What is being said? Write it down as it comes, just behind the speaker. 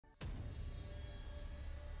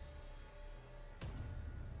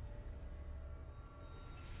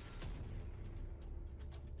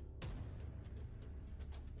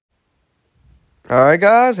Alright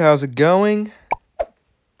guys, how's it going?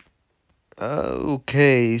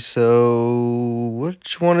 Okay, so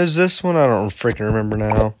which one is this one? I don't freaking remember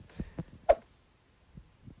now.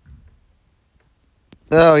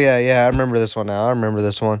 Oh yeah, I remember this one now. I remember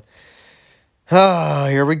this one. Ah,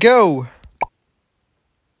 here we go.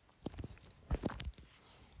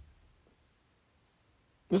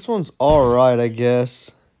 This one's alright, I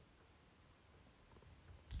guess.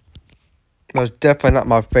 That's definitely not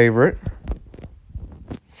my favorite.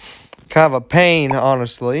 Kind of a pain,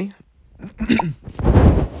 honestly. We'll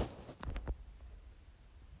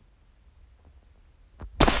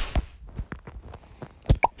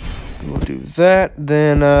do that,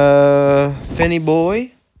 then Finny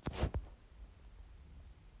Boy.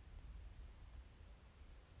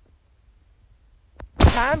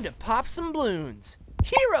 Time to pop some Bloons.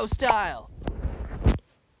 Hero style.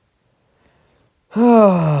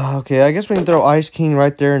 Okay, I guess we can throw Ice King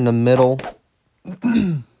right there in the middle.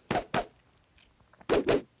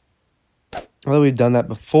 Although we've done that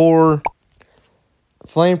before.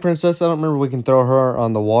 Flame Princess, I don't remember if we can throw her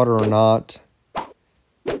on the water or not.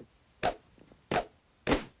 I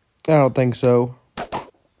don't think so.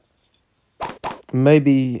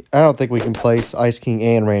 Maybe, I don't think we can place Ice King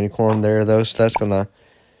and Rainicorn there though, so that's gonna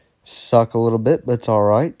suck a little bit, but it's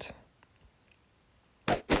alright.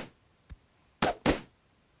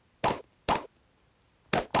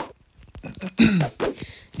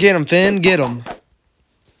 Get him, Finn, get him.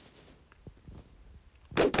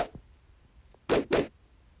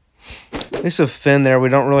 At least with Finn there, we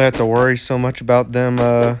don't really have to worry so much about them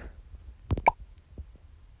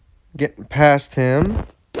getting past him.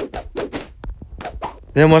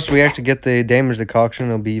 Then once we actually get the damage decoction,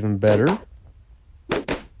 it'll be even better.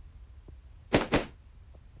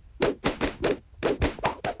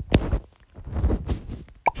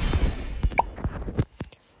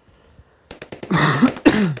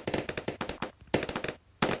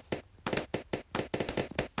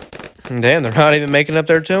 Damn, they're not even making up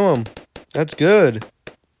there to him. That's good.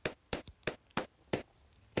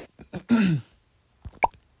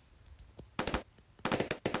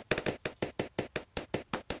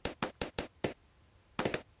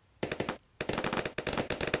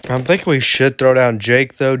 I'm thinking we should throw down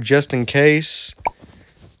Jake, though, just in case.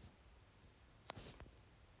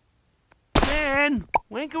 Man,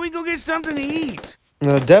 when can we go get something to eat?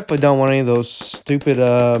 No, definitely don't want any of those stupid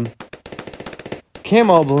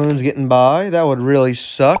camo balloons getting by. That would really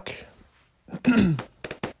suck.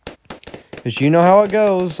 Because you know how it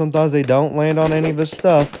goes. Sometimes they don't land on any of his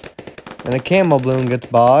stuff. And a camo balloon gets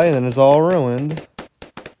by, and then it's all ruined.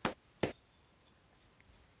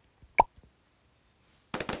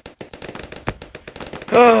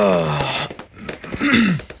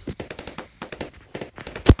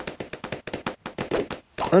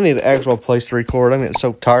 I need an actual place to record. I'm getting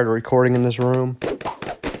so tired of recording in this room.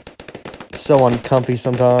 It's so uncomfy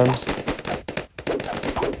sometimes.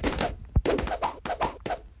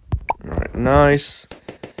 Alright, nice.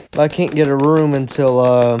 But I can't get a room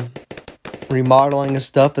until remodeling and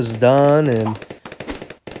stuff is done, and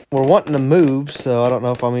we're wanting to move, so I don't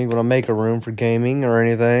know if I'm even going to make a room for gaming or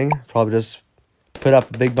anything. Probably just put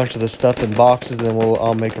up a big bunch of the stuff in boxes, and then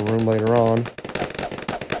I'll make a room later on.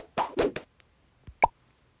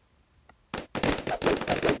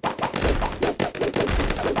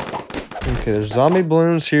 Okay, there's zombie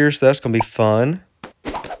balloons here, so that's going to be fun.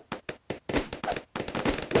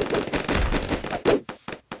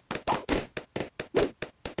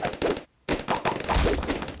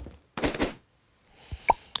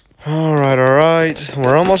 Alright.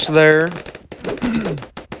 We're almost there.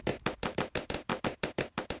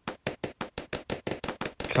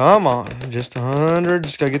 Come on, just 100.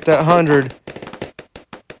 Just gotta get that 100.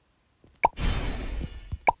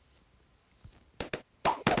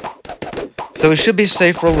 So we should be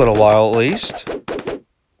safe for a little while at least.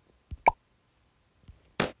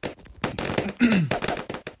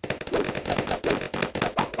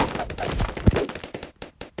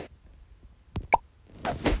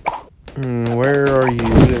 Where are you?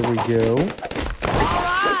 There we go.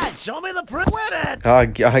 Alright, show me the print with it. I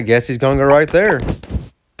guess he's gonna go right there.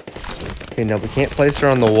 Okay, no, we can't place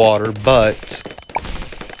her on the water, but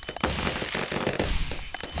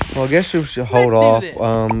well, I guess we should hold off.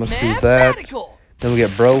 Let's do that. Then we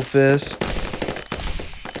get Bro Fist.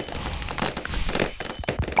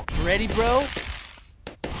 Ready, bro?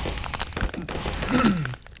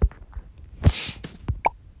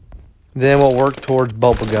 Then we'll work towards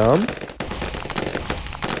Bubblegum.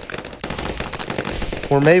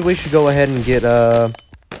 Or maybe we should go ahead and get, I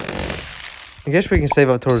guess we can save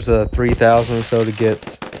up towards 3,000 or so to get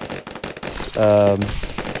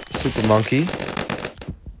Super Monkey.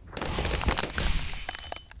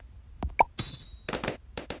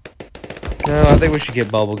 No, I think we should get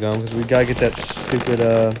bubblegum because we gotta get that stupid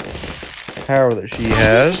power that she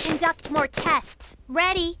has. Conduct more tests.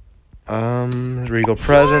 Ready? Regal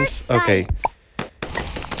presents. Okay.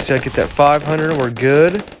 So I get that 500. We're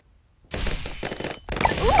good.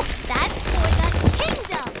 Ooh, that's for the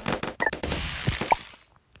kingdom.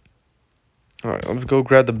 All right, let's go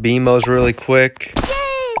grab the BMOs really quick.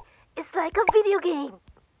 Yay! It's like a video game.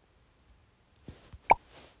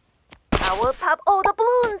 I will pop all the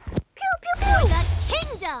balloons. Pew pew pew. For the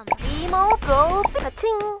kingdom. BMO go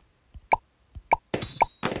ka-ching.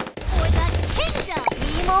 For the kingdom.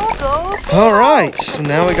 BMO go. All right, so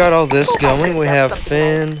now we got all this going. We have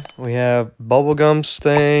Finn. We have bubblegum's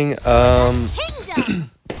thing.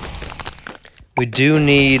 We do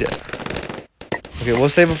need. Okay, we'll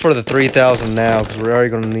save it for the 3,000 now because we're already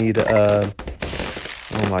gonna need. Oh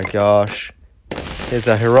my gosh, it's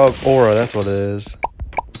a heroic aura. That's what it is.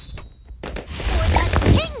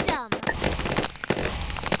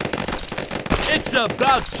 It's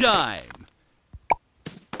about time.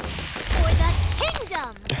 For the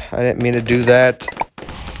kingdom. I didn't mean to do that.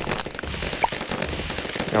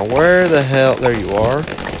 Now where the hell? There you are.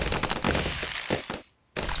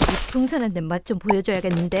 풍선한테 맛 좀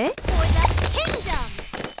보여줘야겠는데? For the kingdom.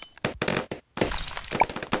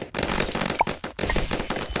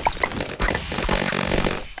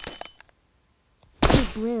 Hey,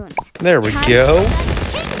 Bloons. There we go.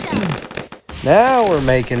 Now we're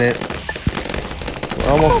making it.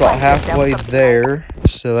 We're almost about halfway there,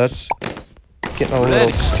 so that's getting a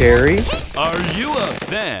little scary. Are you a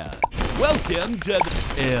fan? Welcome to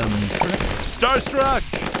the Starstruck.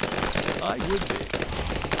 I would be.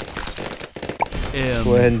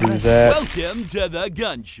 Go ahead and do that. Welcome to the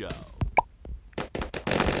gun show.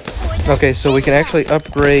 Okay, so we can actually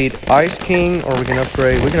upgrade Ice King, or we can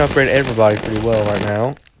upgrade everybody pretty well right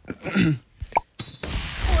now. For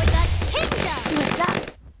the kingdom. What's up?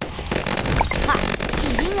 Hot.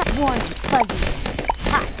 Heating up. Warm. Fuzzy.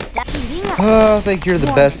 Hot. Heating up. I think you're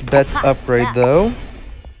the best bet to upgrade, though.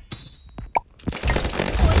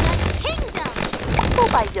 Kingdom. Go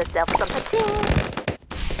buy yourself some ka-ching.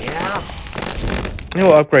 Yeah. And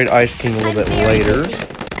we'll upgrade Ice King a little bit later.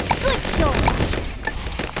 Good choice.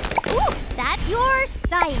 Ooh, that's your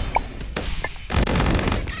sight.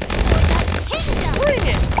 Bring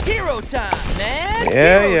it! Hero time, man!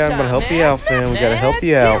 Yeah, I'm gonna help you out, Finn. We gotta help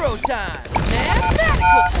you out. Hero time, man!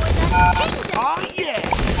 Oh yeah!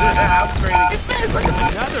 Upgrading. It feels like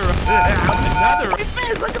another. It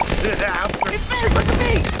feels like a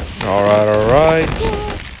me. All right.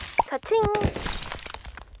 Ka-ching.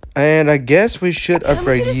 And I guess we should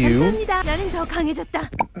upgrade you 나는 더 강해졌다.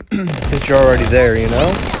 since you're already there, you know.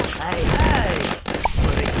 Hey,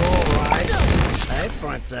 pretty cool, right? Hey,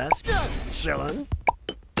 princess, just chillin'.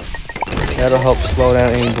 That'll help slow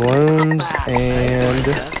down any balloons and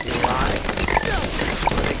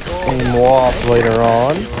any mobs later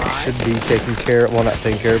on. Should be taken care of. Well, not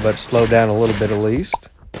taken care of, but slow down a little bit at least.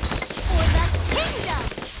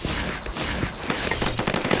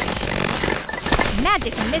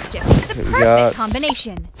 Magic and mischief. The We got perfect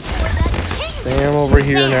combination. Sam over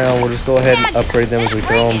here now. We'll just go ahead and upgrade them as we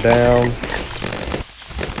throw them down.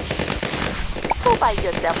 Go buy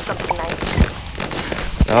yourself something nice.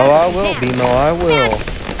 Oh, I will, BMO, I will.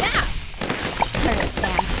 Turn it,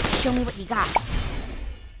 Sam. Show me what you got.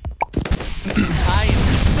 I am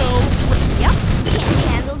so. Yep, can't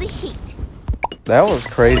handle the heat. That was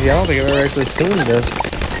crazy. I don't think I've ever actually seen this.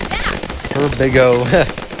 Her big O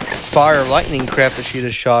fire lightning crap that she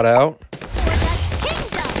just shot out.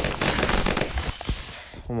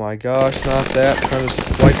 Oh my gosh, not that. I'm trying to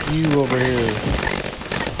swipe you over here.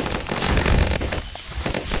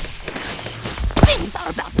 Things are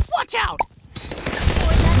about to watch out.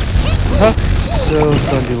 Huh. So it's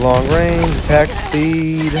gonna be long range, attack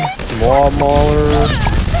speed, wall mauler.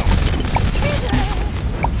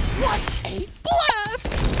 What a blast!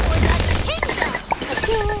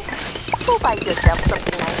 Go buy yourself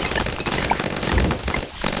something nice.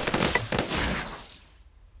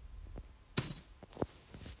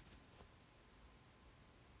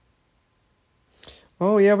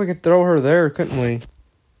 Oh yeah, we could throw her there, couldn't we?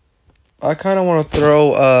 I kind of want to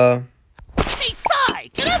throw Hey, Sai,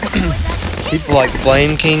 get up! people like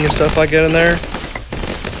Flame King and stuff like that in there,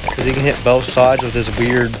 because he can hit both sides with his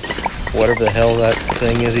weird whatever the hell that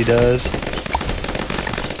thing is he does.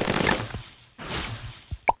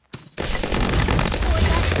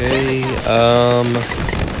 Okay,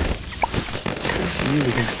 see,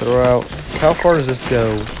 we can throw out. How far does this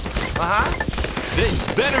go? This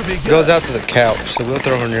better be It good. goes out to the couch, so we'll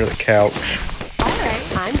throw her near the couch. Alright,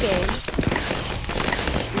 I'm game.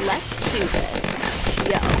 Let's do this.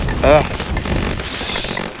 Yo. Ugh.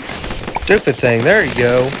 stupid thing. There you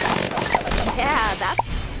go. Yeah,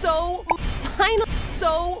 that's so final.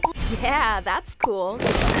 So yeah, that's cool.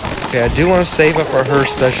 Okay, I do want to save up for her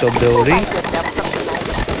special ability.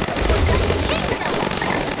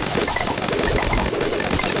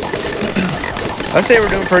 I say we're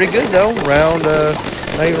doing pretty good though. Round,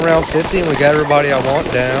 not even round 50, and we got everybody I want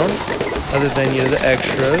down. Other than, you know, the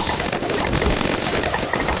extras.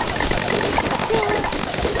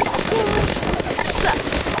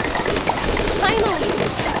 Finally.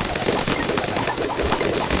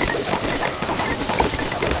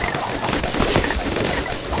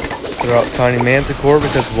 Throw out Tiny Manticore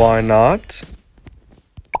because why not?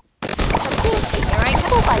 Here I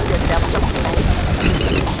come.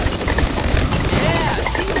 Yeah,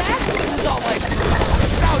 see that? It was all like,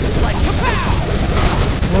 crowd was like, kapow!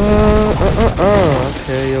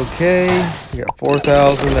 Okay. We got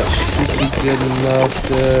 4,000. That should be good enough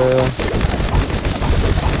to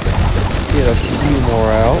get a few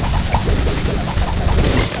more out.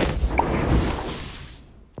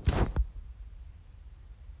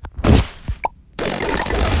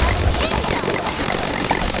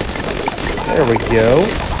 There we go.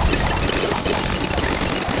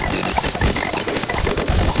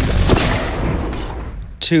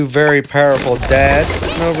 Two very powerful dads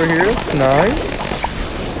sitting over here. It's nice.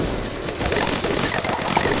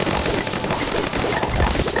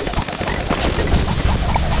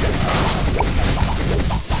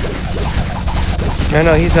 I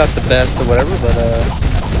know he's not the best or whatever, but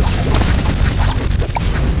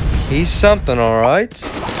he's something, alright.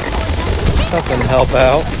 Something to help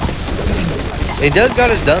out. He does got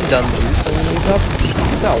his dum-dum juice. I mean,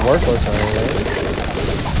 he's not worthless or anything.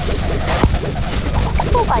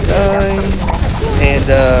 And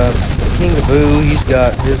King of Boo, he's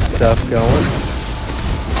got his stuff going.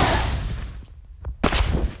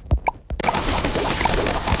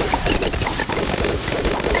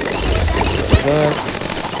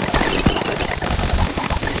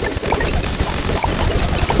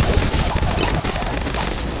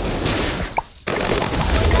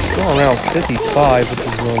 Still around 55, which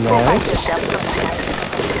is real nice.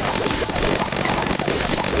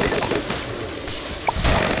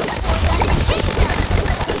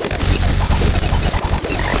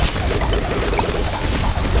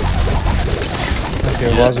 Okay,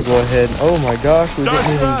 well, I'll go ahead. Oh my gosh, we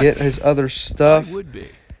didn't even get his other stuff. Would be.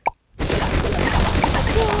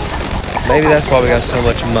 Maybe that's why we got so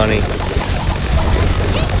much money.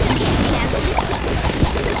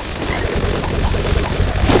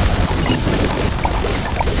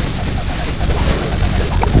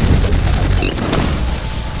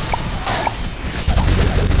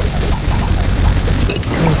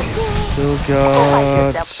 Still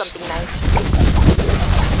got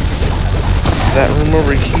that room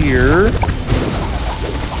over here.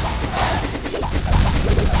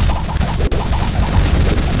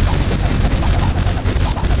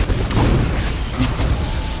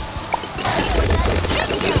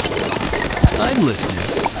 I'm listening.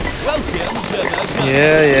 Welcome to the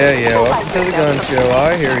Yeah. Welcome to the gun show.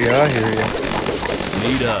 I hear you.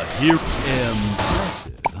 Nita, here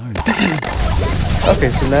impressive, aren't you?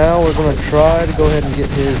 Okay, so now we're gonna try to go ahead and get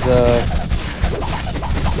his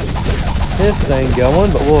thing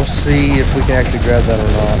going, but we'll see if we can actually grab that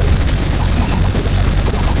or not.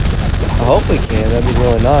 I hope we can. That'd be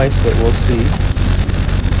really nice, but we'll see.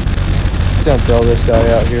 Just gonna throw this guy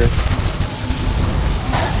out here.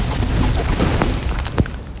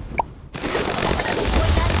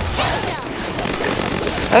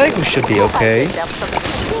 I think we should be okay.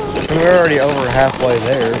 And we're already over halfway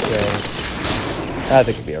there, so I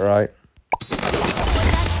think it'll be alright.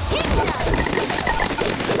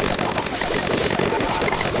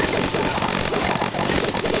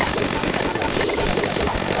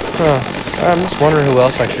 Huh. I'm just wondering who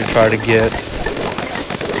else I should try to get.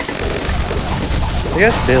 I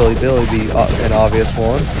guess Billy. Billy would be an obvious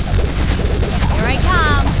one. Here I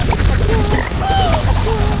come.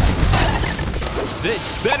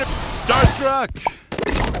 This better starstruck.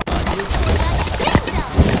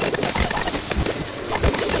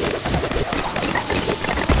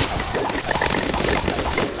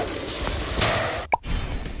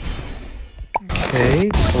 Okay,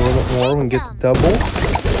 just a little bit more. We can get the double.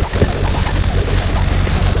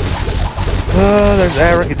 There's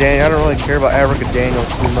Abracadaniel. I don't really care about Abracadaniel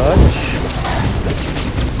too much.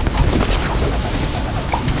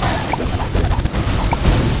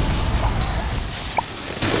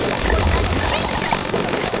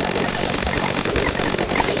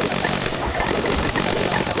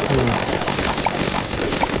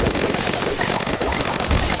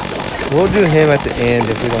 We'll do him at the end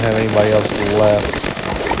if we don't have anybody else left.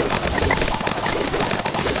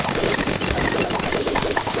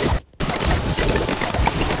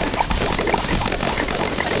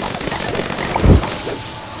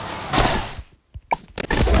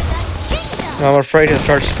 I'm afraid he'll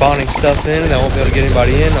start spawning stuff in and I won't be able to get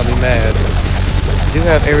anybody in. I'll be mad. I do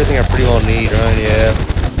have everything I pretty well need, right? Yeah.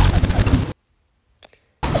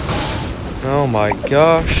 Oh my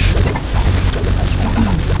gosh.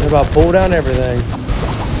 What about pull down everything?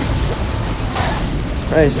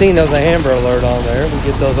 I ain't seen those Amber Alert on there. We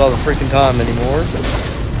get those all the freaking time anymore.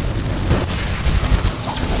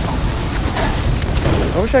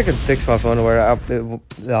 I wish I could fix my phone to where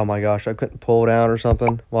oh my gosh, I couldn't pull down or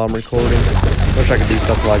something while I'm recording. Wish I could do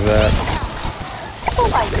something like that.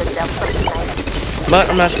 But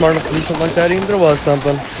I'm not smart enough to do something like that, even if there was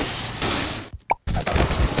something.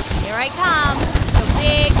 Here I come. So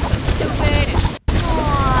big, so stupid.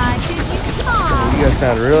 Aw, did you come? You guys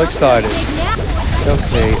sound real excited.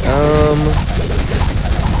 Okay,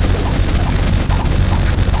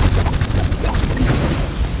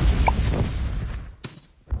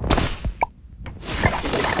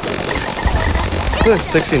 Good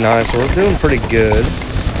 69, so we're doing pretty good.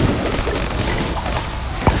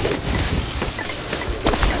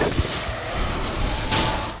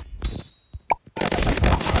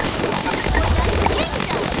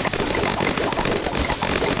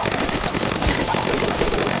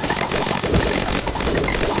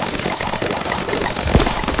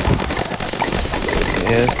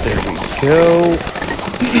 Yes, there we go.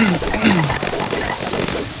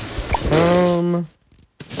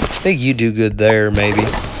 I think you do good there, maybe.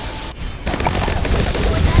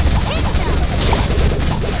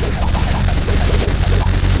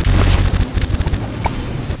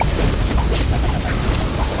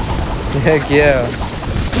 Heck yeah.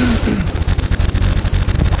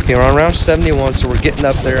 Okay, we're on round 71, so we're getting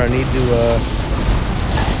up there. I need to,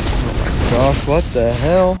 gosh, what the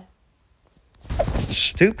hell?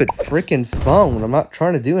 Stupid freaking phone. I'm not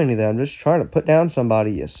trying to do any of that. I'm just trying to put down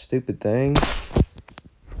somebody, you stupid thing.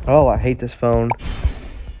 Oh, I hate this phone.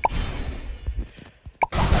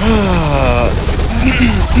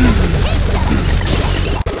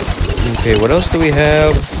 Okay, what else do we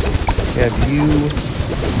have? We have you.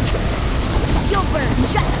 You'll burn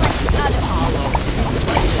just like the other hollow.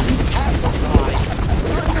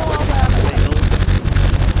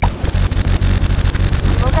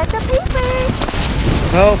 Look at the papers.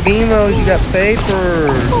 Oh, Beamos, you got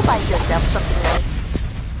papers. Go buy yourself something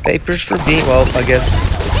nice. Papers for Beam. Well, I guess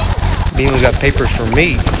Beamos got papers for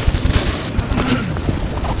me.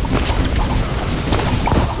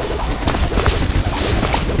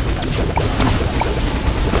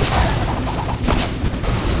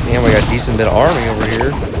 Man, we got a decent bit of army over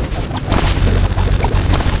here.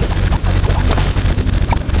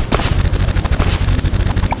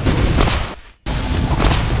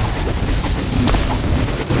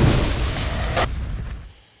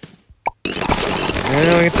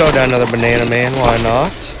 And we can throw down another banana man, why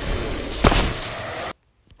not?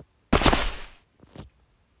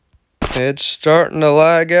 It's starting to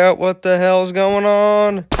lag out. What the hell's going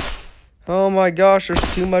on? Oh my gosh,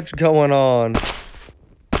 there's too much going on.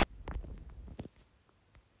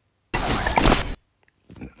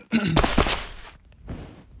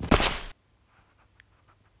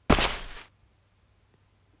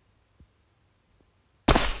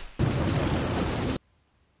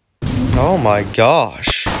 Oh my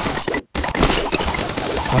gosh.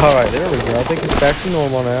 Alright, there we go. I think it's back to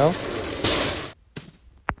normal now.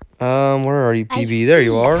 Where are you, PB? There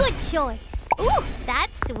you are. Good choice. Ooh,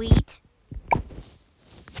 that's sweet.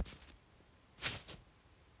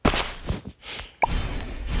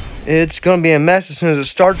 It's gonna be a mess as soon as it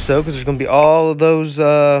starts, though, because there's gonna be all of those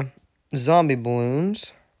zombie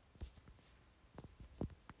balloons.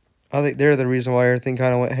 I think they're the reason why everything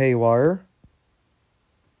kind of went haywire.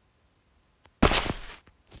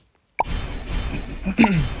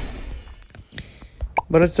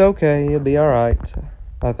 But it's okay. It'll be alright,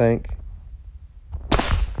 I think.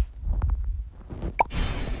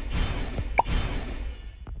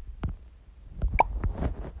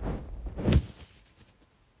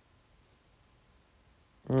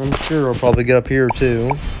 I'm sure I'll probably get up here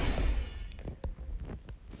too.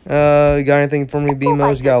 You got anything for me,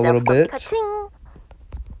 Beamos? Got a little bit.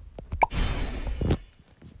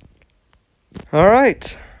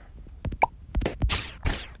 Alright.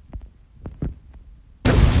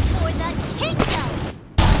 For the kingdom.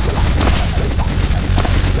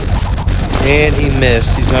 And he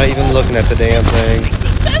missed. He's not even looking at the damn thing.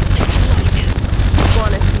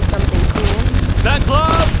 Wanna see something cool? That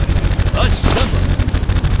glove, assemble.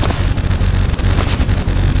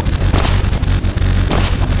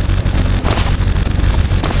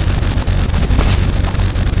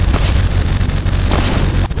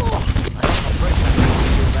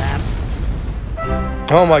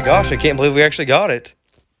 Oh my gosh, I can't believe we actually got it.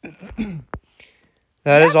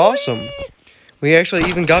 That is awesome. We actually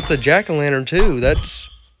even got the jack-o'-lantern too. That's...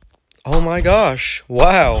 Oh my gosh.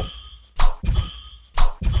 Wow.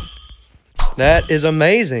 That is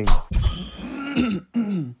amazing.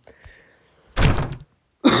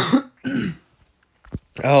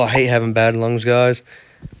 Oh, I hate having bad lungs, guys.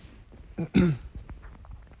 Oh,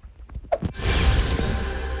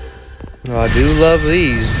 I do love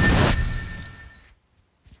these.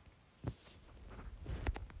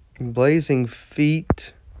 Blazing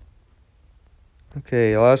feet.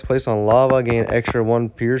 Okay, last place on lava. Gain extra 1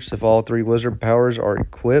 pierce if all 3 wizard powers are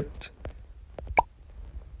equipped.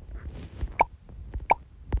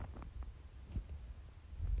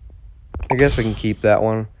 I guess we can keep that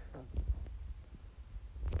one.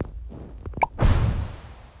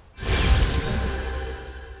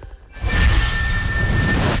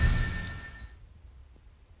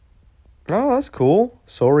 Oh, that's cool.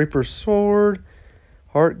 Soul Reaper sword,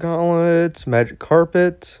 heart gauntlets, magic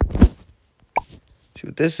carpet. See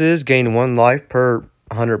what this is. Gain 1 life per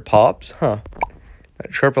 100 pops. Huh.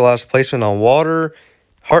 Magic carpet allows placement on water.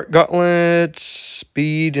 Heart gauntlets,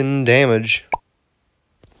 speed and damage.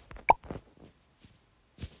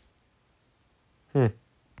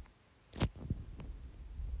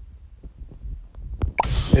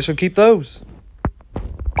 Guess we'll keep those.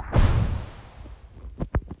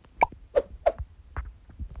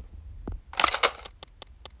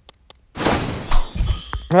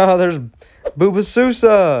 Oh, there's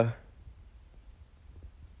Boobasusa.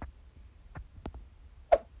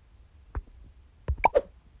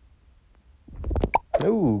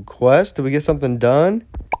 Ooh, quest. Did we get something done?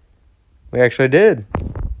 We actually did.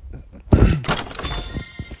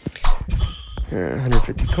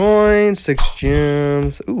 150 coins, 6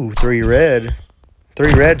 gems. Ooh, 3 red.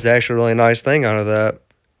 3 red's actually a really nice thing out of that.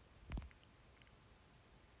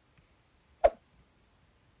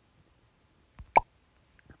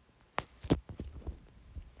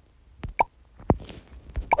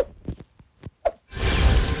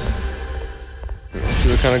 See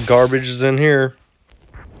what kind of garbage is in here.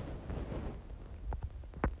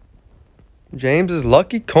 James's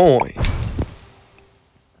lucky coin.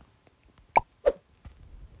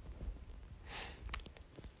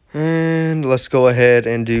 And let's go ahead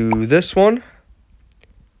and do this one.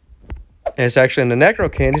 And it's actually in the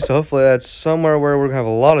necro candy, so hopefully that's somewhere where we're gonna have a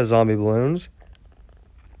lot of zombie balloons.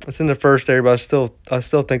 It's in the first area, but I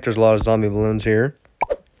still think there's a lot of zombie balloons here.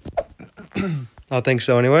 I think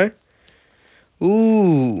so anyway.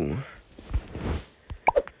 Ooh.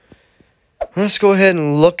 Let's go ahead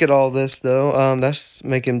and look at all this though. That's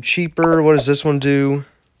make him cheaper. What does this one do?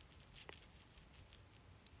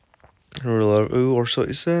 Ooh, or so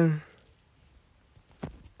you said.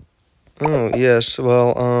 Oh yes.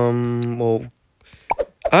 Well,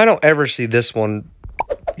 I don't ever see this one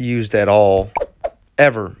used at all,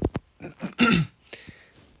 ever.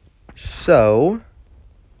 So,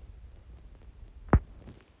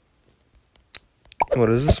 what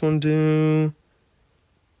does this one do?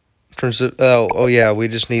 Turns it. Oh yeah, we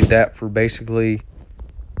just need that for basically.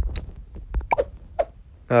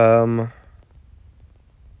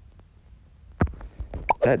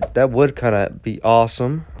 That would kind of be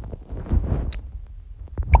awesome.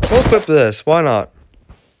 We'll equip this. Why not?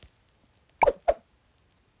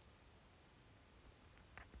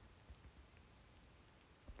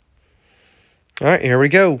 All right, here we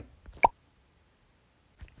go.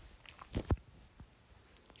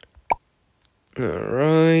 All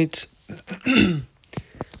right.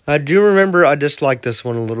 I do remember I disliked this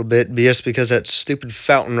one a little bit just because that stupid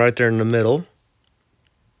fountain right there in the middle.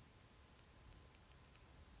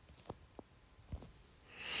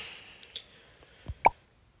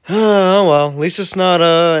 Oh, well, at least it's not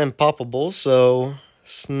unpoppable, so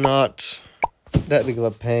it's not that big of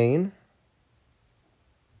a pain.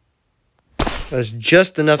 That's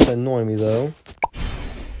just enough to annoy me, though.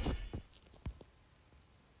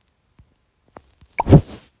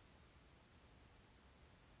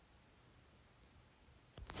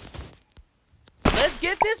 Let's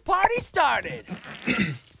get this party started.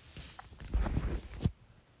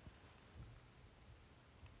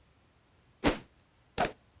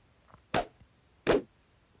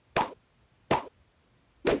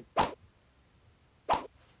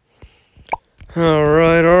 All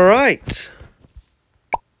right.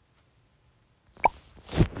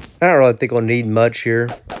 I don't really think we'll need much here.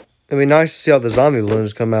 It'd be nice to see how the zombie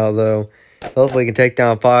balloons come out, though. Hopefully we can take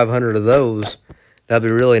down 500 of those. That'd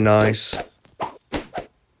be really nice. And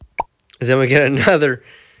then we get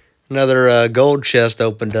another gold chest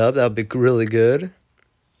opened up. That'd be really good.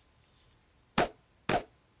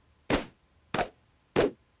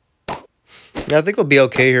 Yeah, I think we'll be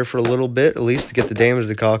okay here for a little bit, at least to get the damage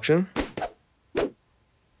decoction.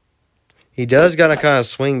 He does gotta kind of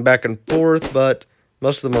swing back and forth, but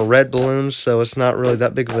most of them are red balloons, so it's not really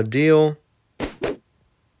that big of a deal.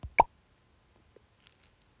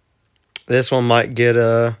 This one might get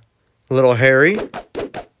a little hairy.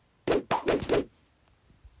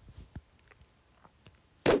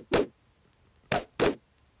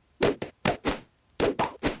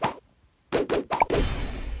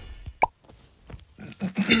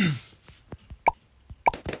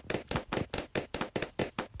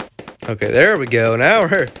 Okay, there we go. Now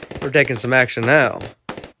we're taking some action now.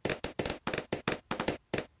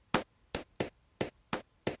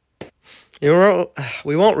 We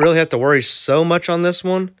won't really have to worry so much on this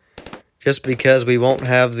one, just because we won't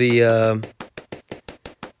have the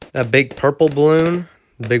that big purple balloon,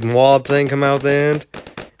 big mob thing come out the end.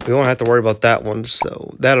 We won't have to worry about that one,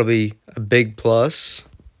 so that'll be a big plus.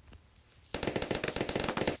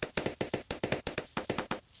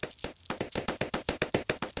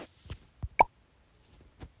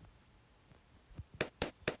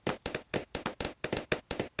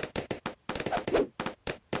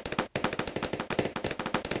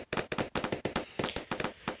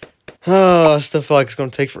 Oh, I still feel like it's going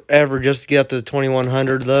to take forever just to get up to the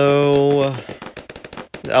 2100, though.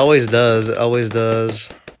 It always does. It always does.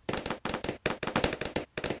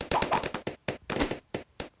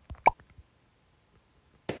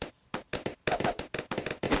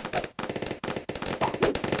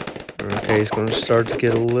 Okay, it's going to start to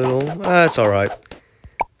get a little... That's alright.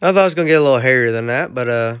 I thought it was going to get a little hairier than that,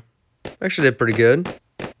 but actually did pretty good.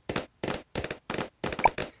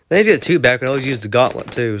 Then he's got two back, but I always use the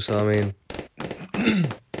gauntlet too, so I mean,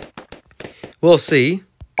 we'll see.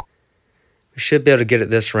 We should be able to get it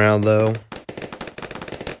this round, though.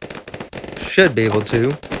 Should be able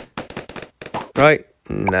to. Right?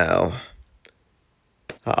 No.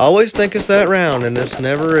 I always think it's that round, and this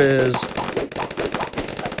never is.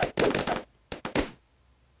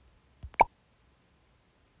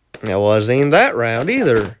 It wasn't even that round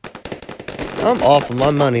either. I'm off of my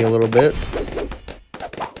money a little bit.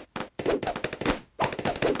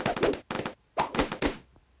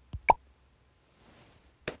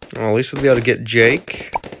 Well, at least we'll be able to get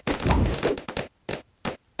Jake.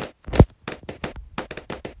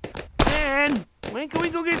 Man, when can we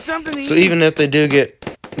go get something to eat? So even if they do get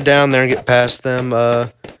down there and get past them,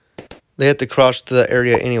 they have to cross to that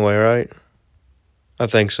area anyway, right? I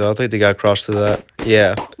think so. I think they got to cross through that.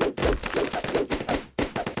 Yeah.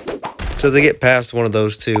 So if they get past one of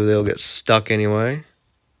those two, they'll get stuck anyway.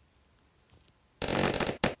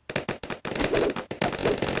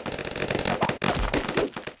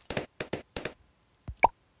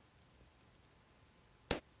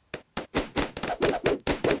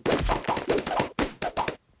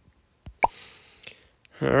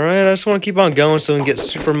 Alright, I just want to keep on going so we can get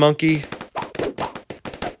Super Monkey.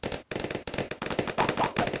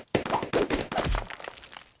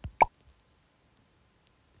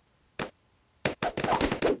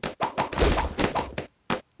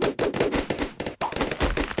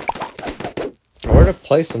 Where to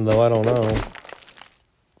place him, though, I don't know.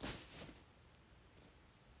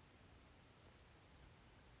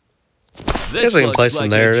 I guess I can place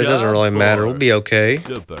him there. It doesn't really matter. We'll be okay.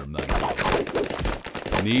 Super Monkey.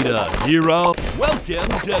 Need a hero? Welcome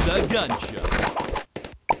to the gun show.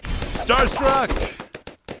 Starstruck?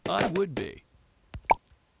 I would be.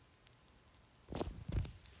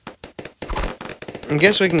 I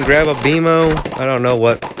guess we can grab a BMO. I don't know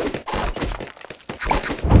what.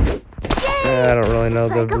 I don't really know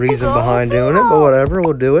the reason behind doing it, but whatever,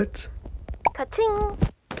 we'll do it. Ka-ching.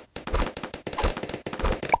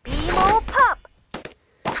 BMO pop.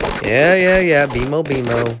 Yeah.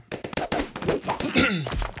 BMO.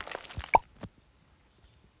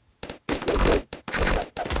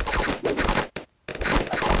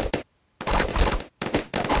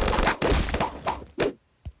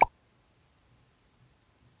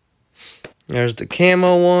 There's the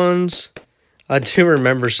camo ones. I do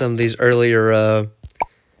remember some of these earlier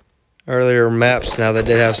maps now that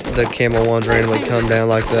did have the camo ones randomly come down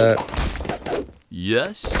like that.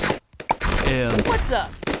 Yes. And What's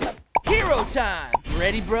up? Hero time.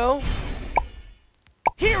 Ready, bro?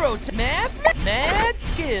 Hero time. Mad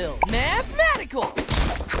skill. Mathematical.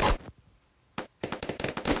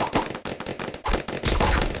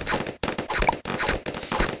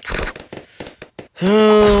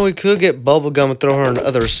 Oh, we could get bubblegum and throw her on the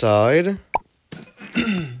other side.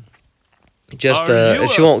 Just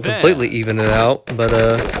she won't completely even it out, but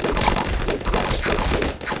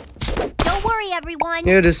Don't worry, everyone.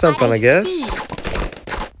 yeah, do something, I guess. see.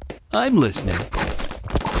 I'm listening.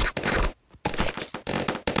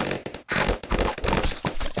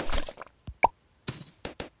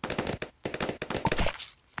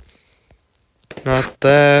 Not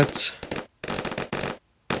that.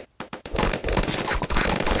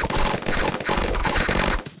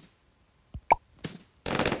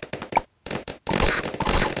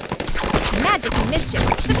 Magic and mischief.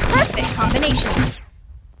 The perfect combination.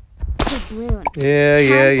 Hey, Bloons. Yeah, I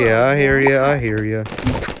hear ya, I hear ya.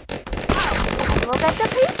 Look at the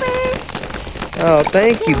papers. Oh,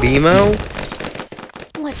 thank you, BMO.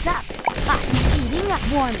 What's up? Hot. Heating up.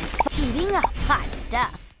 Warm and heating up. Hot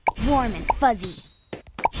stuff. Warm and fuzzy.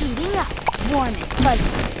 Heating up. Warm and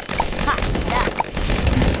fuzzy. Hot stuff.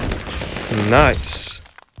 Nice.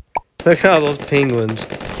 Look at all those penguins.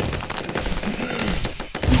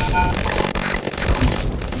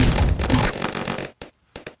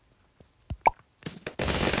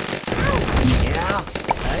 Yeah.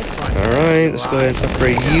 Hey, princess. Alright, let's go ahead and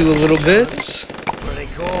upgrade you a little bit. Pretty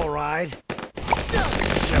cool, right? Just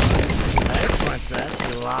chillin'. Hey, princess,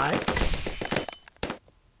 you like?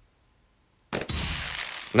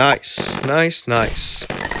 Nice, nice, nice.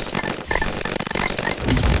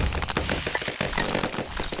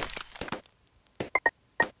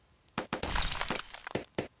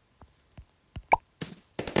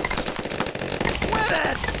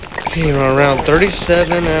 Okay, we're around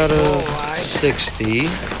 37 out of 60.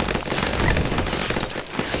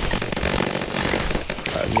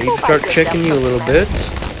 I need to start checking you a little bit.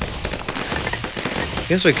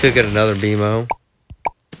 Guess we could get another BMO.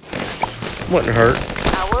 Wouldn't hurt.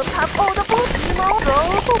 I will have all the food.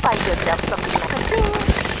 Go buy yourself something like a thing.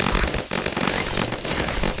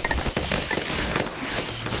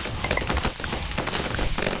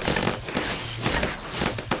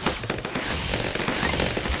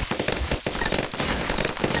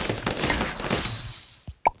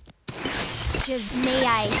 May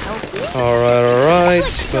I help you? Alright,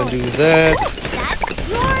 gonna do that. That's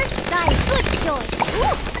your side. Good choice.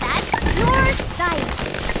 Ooh, that's your side.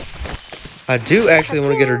 I do actually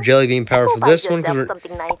want to get her jelly bean power for this one because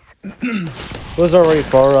Something nice. it was already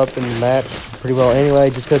far up in the match pretty well anyway,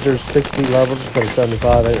 just because there's 60 levels instead of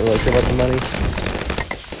 75. I didn't really care about the money.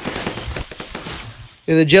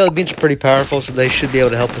 Yeah, the jelly beans are pretty powerful, so they should be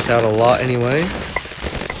able to help us out a lot anyway.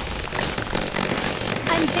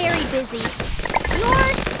 I'm very busy.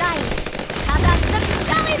 Your side. How about some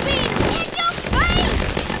jelly beans in your face?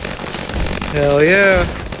 Hell yeah.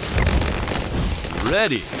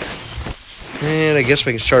 Ready. And I guess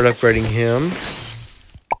we can start upgrading him.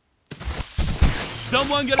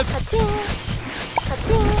 Someone get a Ka-ting.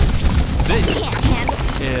 This Can't handle.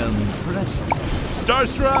 impressive.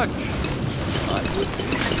 Starstruck. I would be.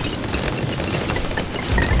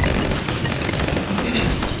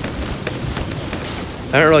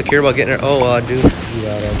 I don't really care about getting her. Oh, well, I do.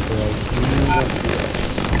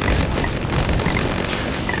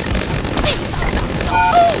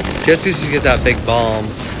 Just needs to get that big bomb.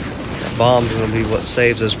 That bomb's gonna be what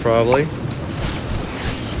saves us, probably.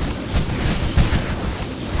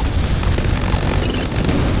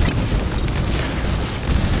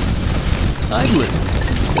 I'm listening.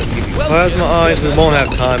 Plasma eyes, we won't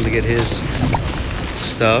have time to get his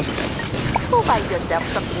stuff. Go buy yourself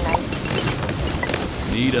something nice.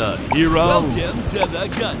 Need a hero. Welcome to the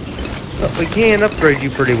gun. But we can upgrade you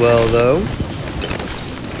pretty well, though.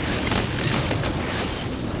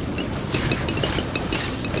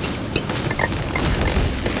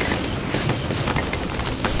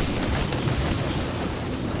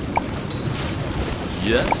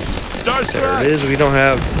 Yes. There Starstruck. it is. We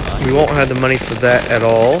won't have the money for that at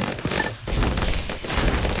all.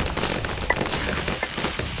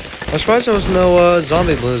 I'm surprised there was no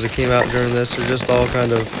zombie balloons that came out during this. They're just all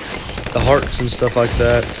kind of the hearts and stuff like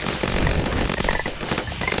that.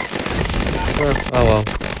 Oh well.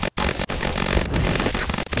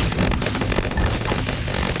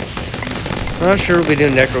 I'm not sure we'll be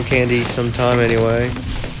doing necro candy sometime anyway.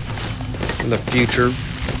 In the future.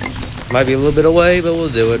 Might be a little bit away, but we'll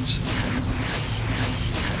do it.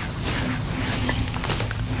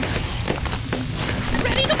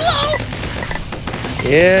 Ready to blow!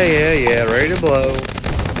 Yeah, ready to blow.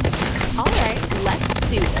 Alright, let's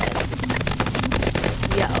do this.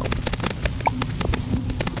 Yo.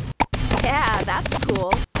 Yeah, that's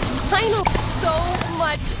cool. Final so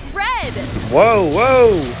much red!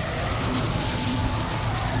 Whoa!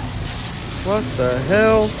 What the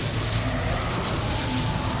hell?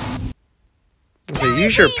 Okay,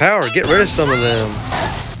 use your power. Get rid of some of them.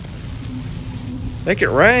 Make it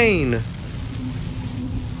rain.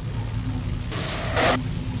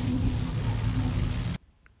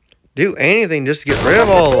 Do anything just to get rid of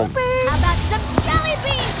all of them. How about some jelly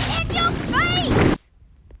beans in your face?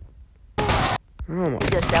 Oh my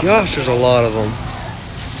gosh, there's a lot of them.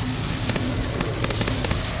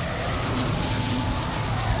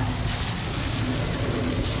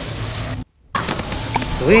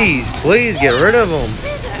 Please, please get rid of them.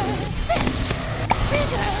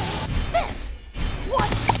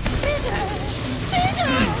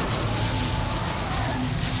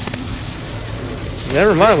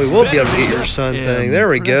 Never mind, we will be able to get your son thing. There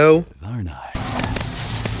we go. Aren't I?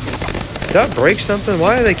 Did I break something?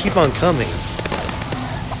 Why do they keep on coming?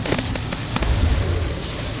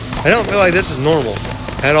 I don't feel like this is normal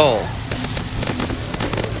at all.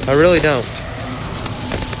 I really don't.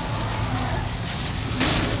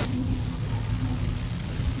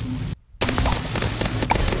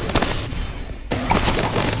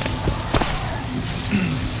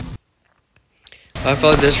 I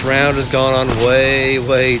feel like this round has gone on way,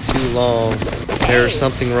 way too long. There's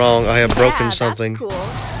something wrong. I have broken something. That's cool.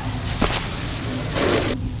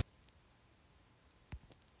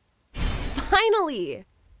 Finally.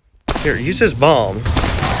 Here, use this bomb.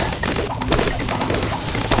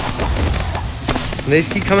 And they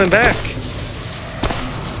keep coming back.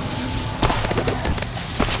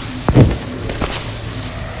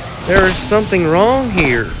 There is something wrong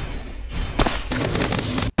here.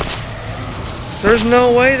 There's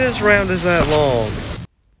no way this round is that long.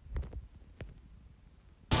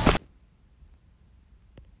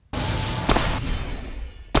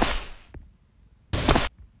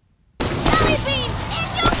 Jelly beans in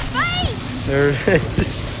your face! There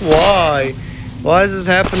is. Why? Why does this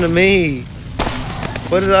happen to me?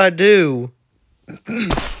 What did I do?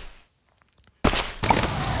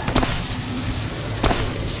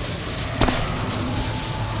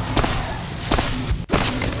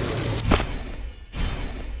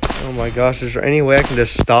 Oh my gosh, is there any way I can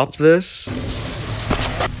just stop this?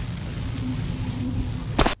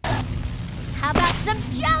 How about some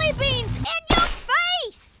jelly beans in your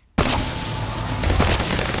face?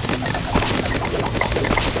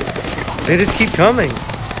 They just keep coming,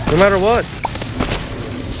 no matter what.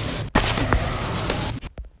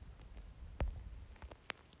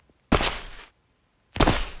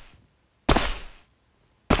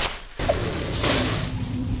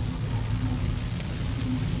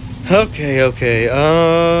 Okay, okay,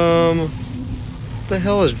 what the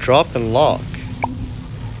hell is drop and lock?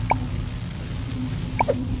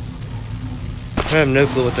 I have no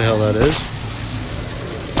clue what the hell that is.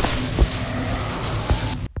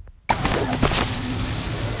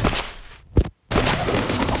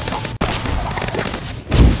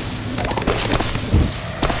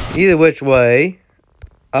 Either which way,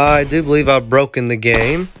 I do believe I've broken the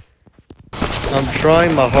game. I'm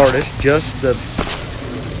trying my hardest just to...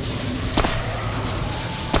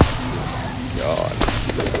 God.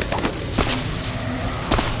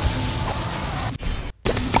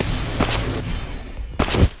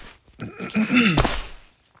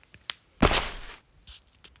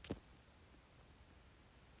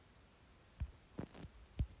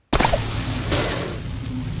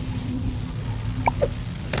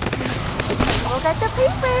 Look at the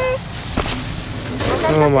papers.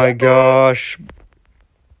 Oh my gosh.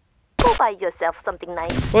 Go buy yourself something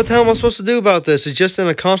nice. What the hell am I supposed to do about this? It's just in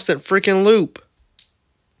a constant freaking loop.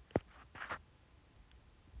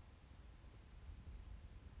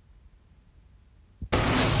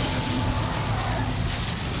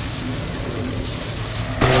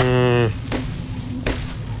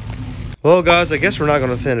 Well, guys, I guess we're not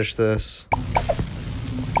going to finish this.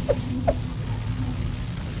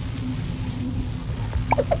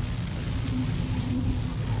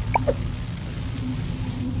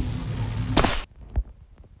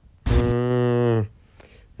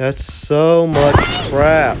 That's so much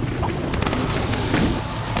crap.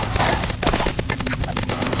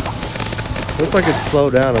 Looks like it's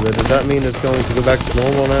slowed down a bit. Does that mean it's going to go back to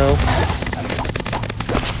normal now?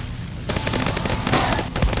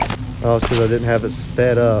 Oh, it's because I didn't have it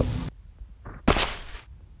sped up.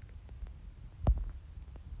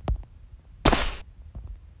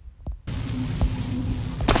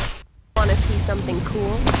 Want to see something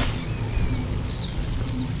cool?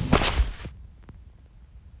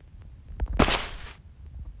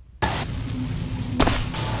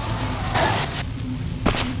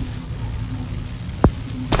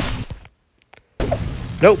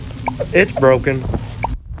 Nope, it's broken.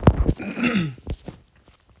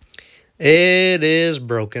 It is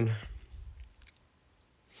broken.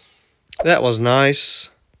 That was nice.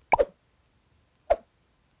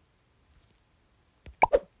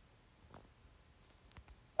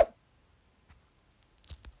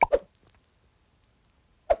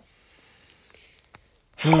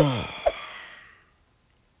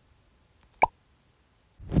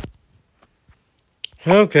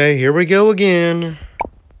 Okay, here we go again.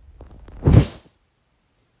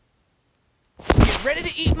 Get ready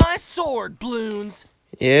to eat my sword, Bloons.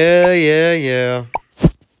 Yeah.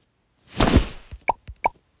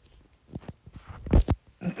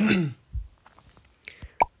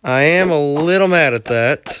 I am a little mad at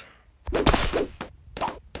that.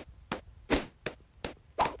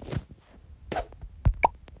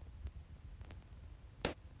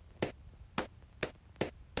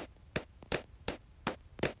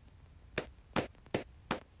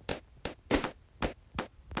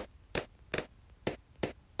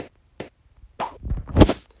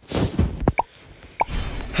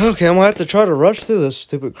 Okay, I'm gonna have to try to rush through this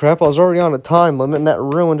stupid crap. I was already on a time limit and that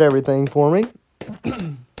ruined everything for me.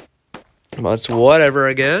 But it's whatever,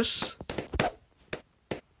 I guess.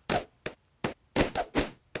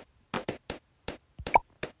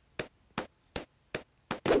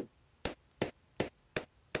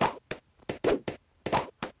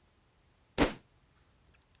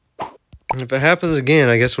 And if it happens again,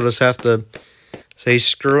 I guess we'll just have to say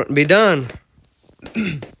screw it and be done.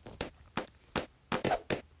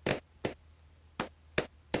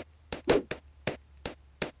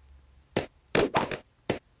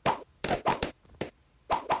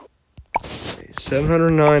 Okay,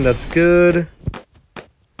 709, that's good.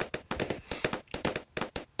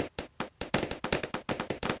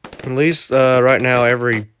 At least right now,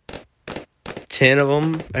 every 10 of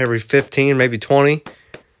them, every 15, maybe 20,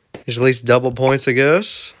 is at least double points, I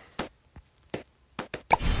guess.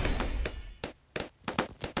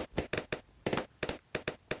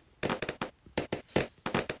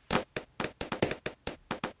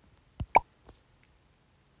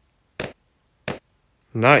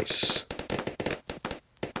 Nice.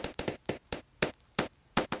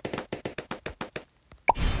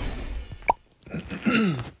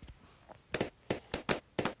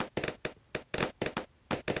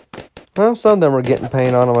 Well, some of them are getting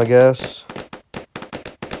paint on them, I guess.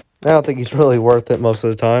 I don't think he's really worth it most of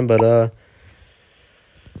the time, but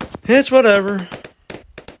it's whatever.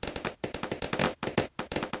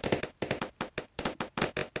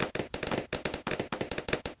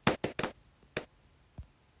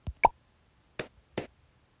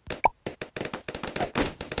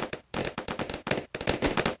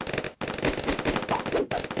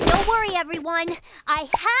 Don't worry, everyone. I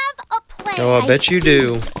have a plan. Oh, I bet you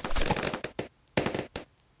do.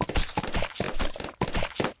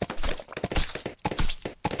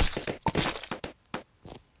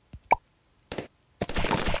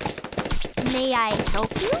 May I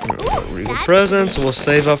help you? Regal That's presents. sweet. We'll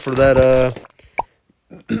save up for that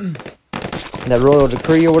that royal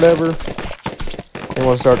decree or whatever. Then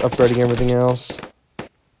we'll start upgrading everything else.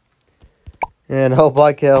 And hope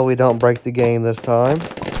like hell we don't break the game this time.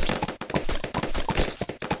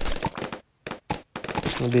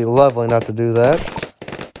 It'd be lovely not to do that.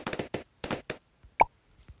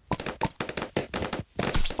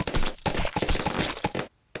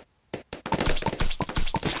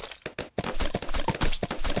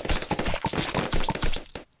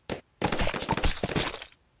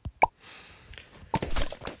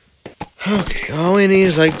 Okay, all we need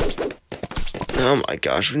is like, oh my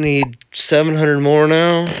gosh, we need 700 more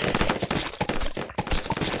now.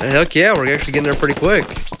 Heck yeah, we're actually getting there pretty quick.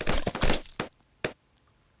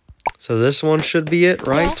 So this one should be it,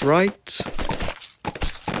 right? Yes. Right?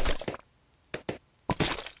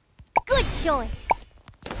 Good choice.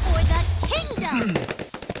 For the kingdom.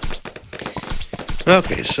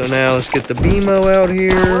 Okay, so now let's get the BMO out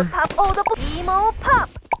here. Pop, oh, the BMO pop.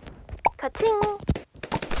 Ka-ching.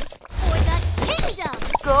 For the kingdom.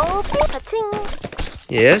 Go, ka-ching.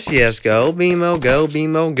 Yes, yes, go BMO, go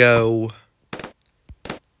BMO, go.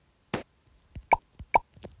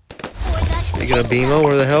 For the Speaking of BMO,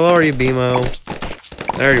 where the hell are you, BMO?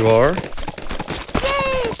 There you are.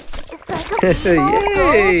 Yay! It's like a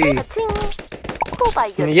BMO. Yay! Go, ka-ching. Go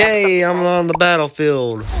buy your Yay, I'm on the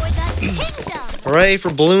battlefield. For the kingdom. Hooray for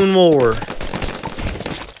Bloon War. For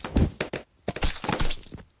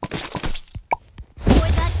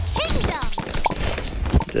the kingdom.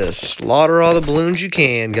 Just slaughter all the balloons you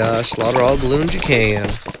can, guys. Slaughter all the balloons you can.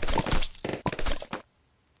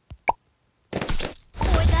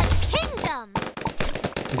 For the kingdom.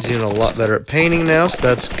 He's doing a lot better at painting now, so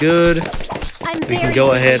that's good. I'm We very can go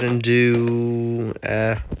busy. ahead and do,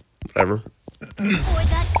 whatever. For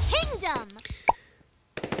the kingdom.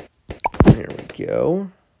 Here we go.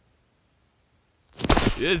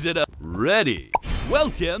 Is it ready?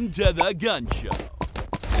 Welcome to the gun show.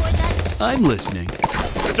 For the I'm listening.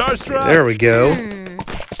 Starstruck. There we go.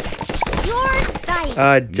 your sight.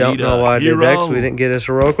 I don't Need know a why I did that, 'cause we hero. didn't get us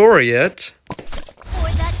heroic aura yet. For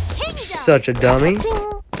the kingdom. Such a dummy.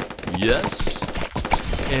 Yes.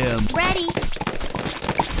 And Ready.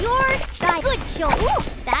 Your sight. Good choice. Ooh,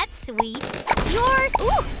 that's sweet. Yours.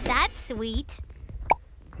 Ooh, that's sweet.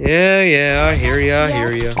 Yeah, I hear ya, I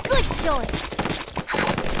hear Yes, ya. good choice.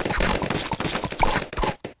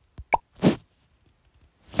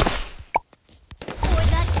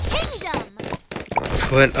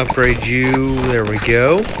 Go ahead and upgrade you. There we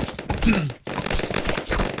go.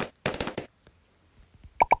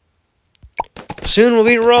 Soon we'll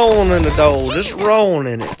be rolling in the dough. Just rolling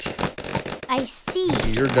in it. I see.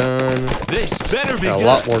 You're done. This better be Got a good.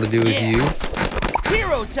 lot more to do with you.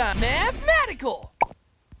 Hero time, mathematical.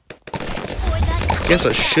 Guess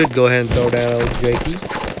I should go ahead and throw down old Jakey.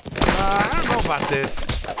 I don't know about this.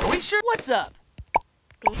 Are we sure? What's up?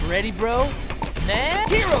 Ready, bro?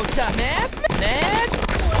 Hero time,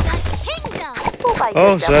 Kingdom.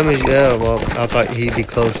 Oh, so that means, yeah, well, I thought he'd be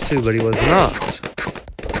close too, but he was not.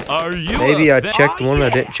 Are you Maybe I a checked one, I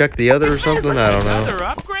didn't check the other or something, I don't know. Another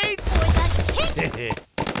upgrade?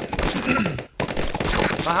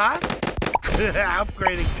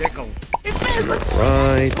 Upgrading tickles. It feels like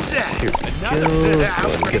Right, here we go. Go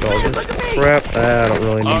ahead and get all this crap. I don't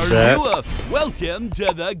really need Are that. you a welcome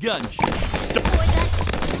to the gun show?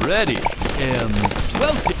 Ready.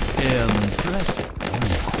 Welcome. Impressive.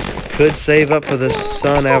 Could save up for the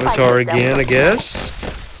sun avatar again, I guess.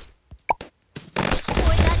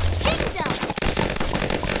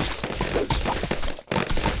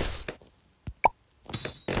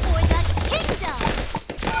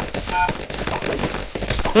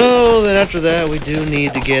 Oh, then after that, we do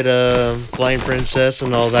need to get a Flame Princess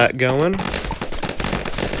and all that going.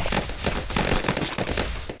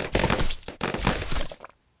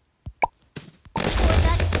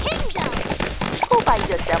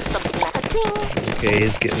 Okay,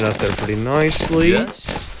 he's getting up there pretty nicely. Yes.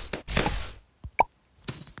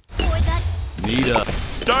 Need a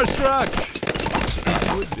starstruck.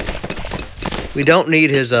 We don't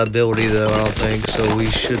need his ability, though, I don't think, so we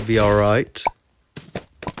should be alright.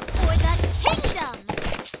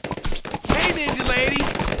 hey, ninja lady.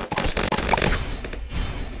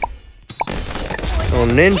 Oh,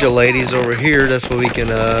 Ninja Lady's over here. That's where we can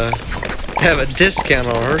have a discount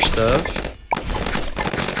on her stuff.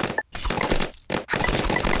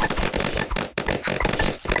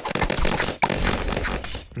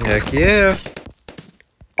 Heck yeah.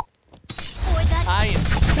 I am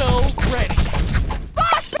so ready.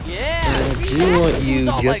 Yeah. I see do that? want It you was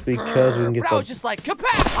all just like, because we can get bro, the just like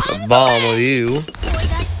kapow. bomb with you.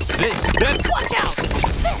 This better. Watch out.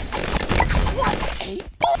 This. What a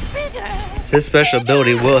bigger. His special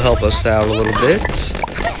ability will help us out a little bit.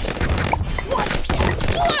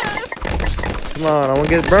 Come on, I want to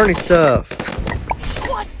get Bernie stuff.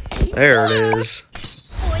 There it is.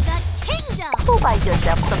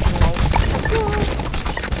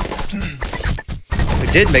 We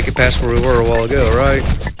did make it past where we were a while ago, right?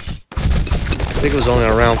 I think it was only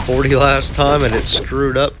around 40 last time and it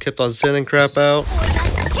screwed up, kept on sending crap out.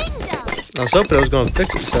 I was hoping it was going to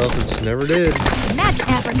fix itself, it just never did. Match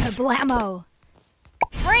abracadablammo.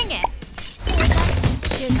 Bring it.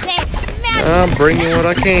 Shazam. Magic. I'm bringing what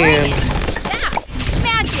I can. Now.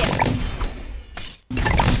 Magic.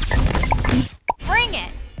 Bring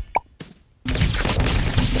it.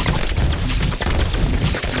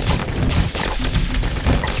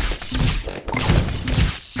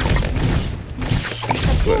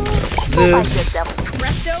 This.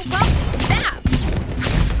 Presto bump. Snap.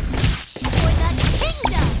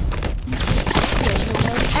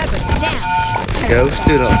 Ghost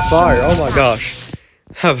dude on fire. Oh my gosh.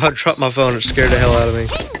 How about I dropped my phone? It scared the hell out of me.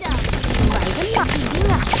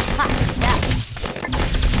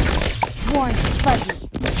 Warm, fuzzy.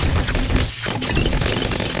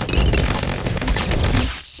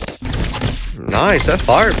 Nice, that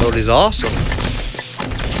fire ability is awesome.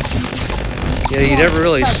 Yeah, you never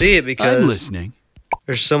really see it I'm because listening.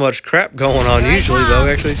 there's so much crap going on usually, but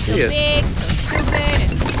we actually see so it. big, so stupid,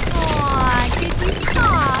 and aw, did you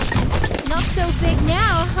pop? Not so big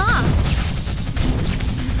now, huh?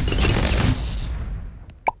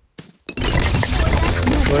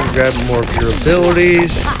 Go ahead and grab more of your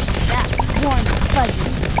abilities. Warm, fuzzy.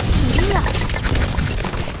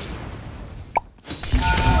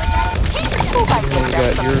 We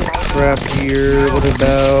got your crap here. What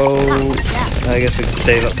about... I guess we can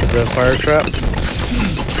save up for the fire trap.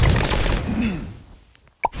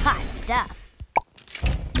 Hot stuff.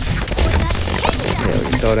 Yeah, we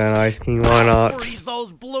can throw down Ice King, why not? Freeze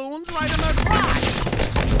those balloons right in their tracks.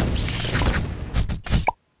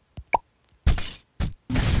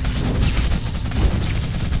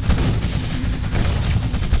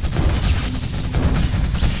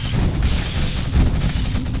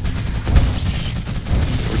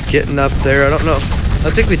 Getting up there, I don't know.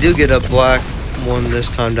 I think we do get a black one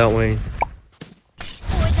this time, don't we?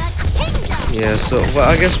 Yeah, so, well,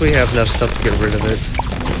 I guess we have enough stuff to get rid of it.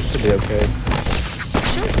 Should be okay.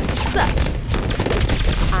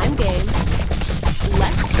 I'm game.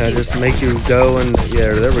 Let's just make you go and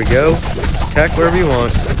yeah, there we go. Attack wherever you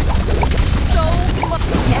want. So much.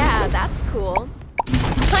 Yeah, that's cool.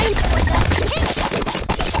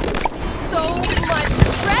 So much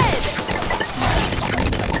red.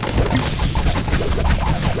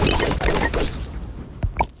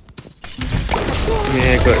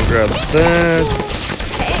 Yeah, go ahead and grab that.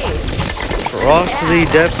 Ferocity,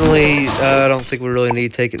 definitely, I don't think we really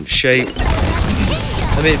need taking shape.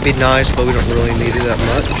 I mean, it'd be nice, but we don't really need it that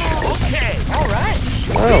much. Okay, all right.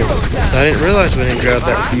 Oh, I didn't realize we didn't grab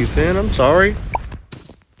that for you, Finn. I'm sorry.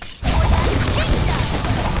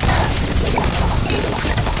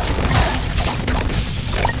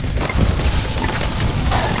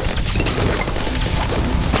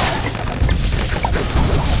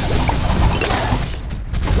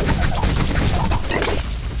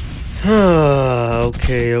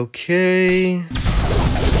 Okay.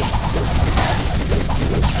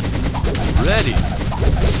 Ready.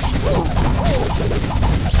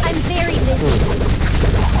 I'm very busy.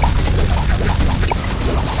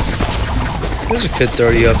 There's a kid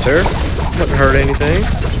 30 up there. Wouldn't hurt anything.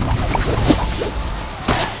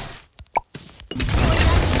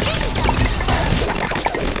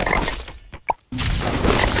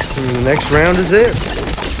 And the next round is it.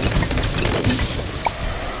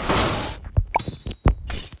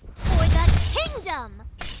 For the kingdom.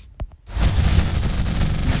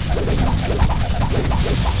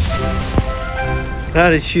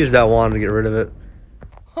 I just used that wand to get rid of it.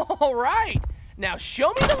 All right. Now show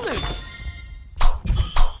me the loot.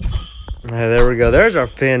 Hey, there we go. There's our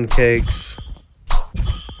Finn cakes.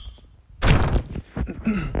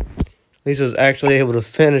 At least I was actually able to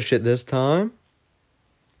finish it this time.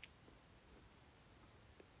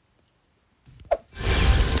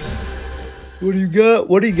 What do you got?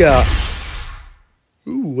 What do you got?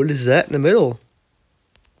 Ooh, what is that in the middle?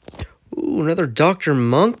 Ooh, another Dr.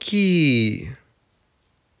 Monkey.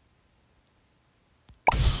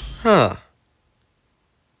 Huh.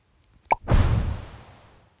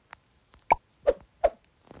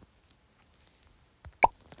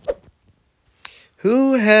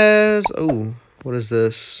 Who has... Oh, what is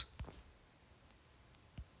this?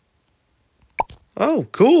 Oh,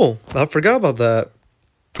 cool. I forgot about that.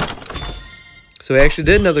 So we actually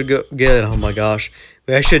did get... Oh my gosh.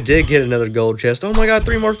 We actually did get another gold chest. Oh my god,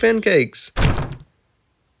 3 more Finn cakes.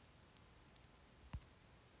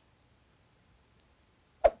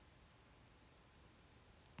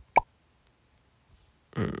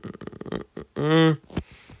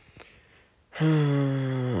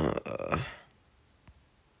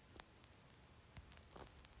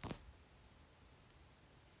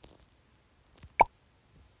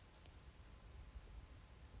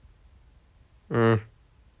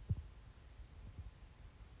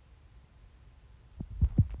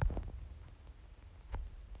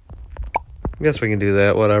 I guess we can do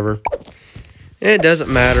that, whatever. It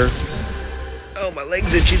doesn't matter. Oh, my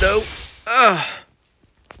leg's itchy though. Ah.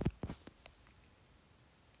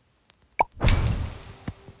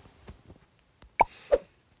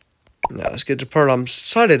 Now let's get to the part I'm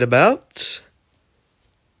excited about.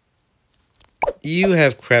 You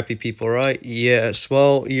have crappy people, right? Yes.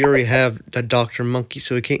 Well, you already have a Dr. Monkey,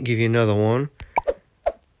 so we can't give you another one.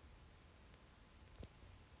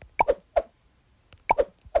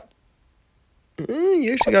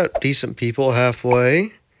 You actually got decent people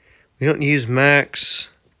halfway. We don't use max.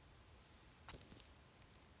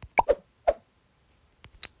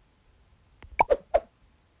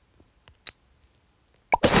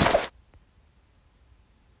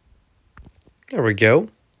 There we go.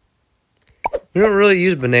 We don't really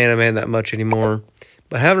use Banana Man that much anymore.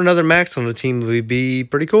 But having another max on the team would be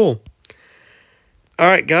pretty cool.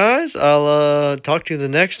 Alright guys, I'll talk to you in the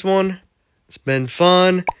next one. It's been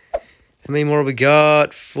fun. How many more we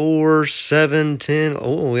got? 4, 7, 10.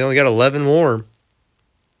 Oh, we only got 11 more.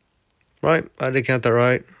 Right? I did count that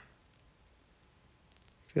right.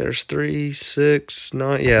 There's 3, 6,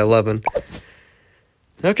 9. Yeah, 11.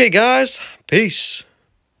 Okay, guys. Peace.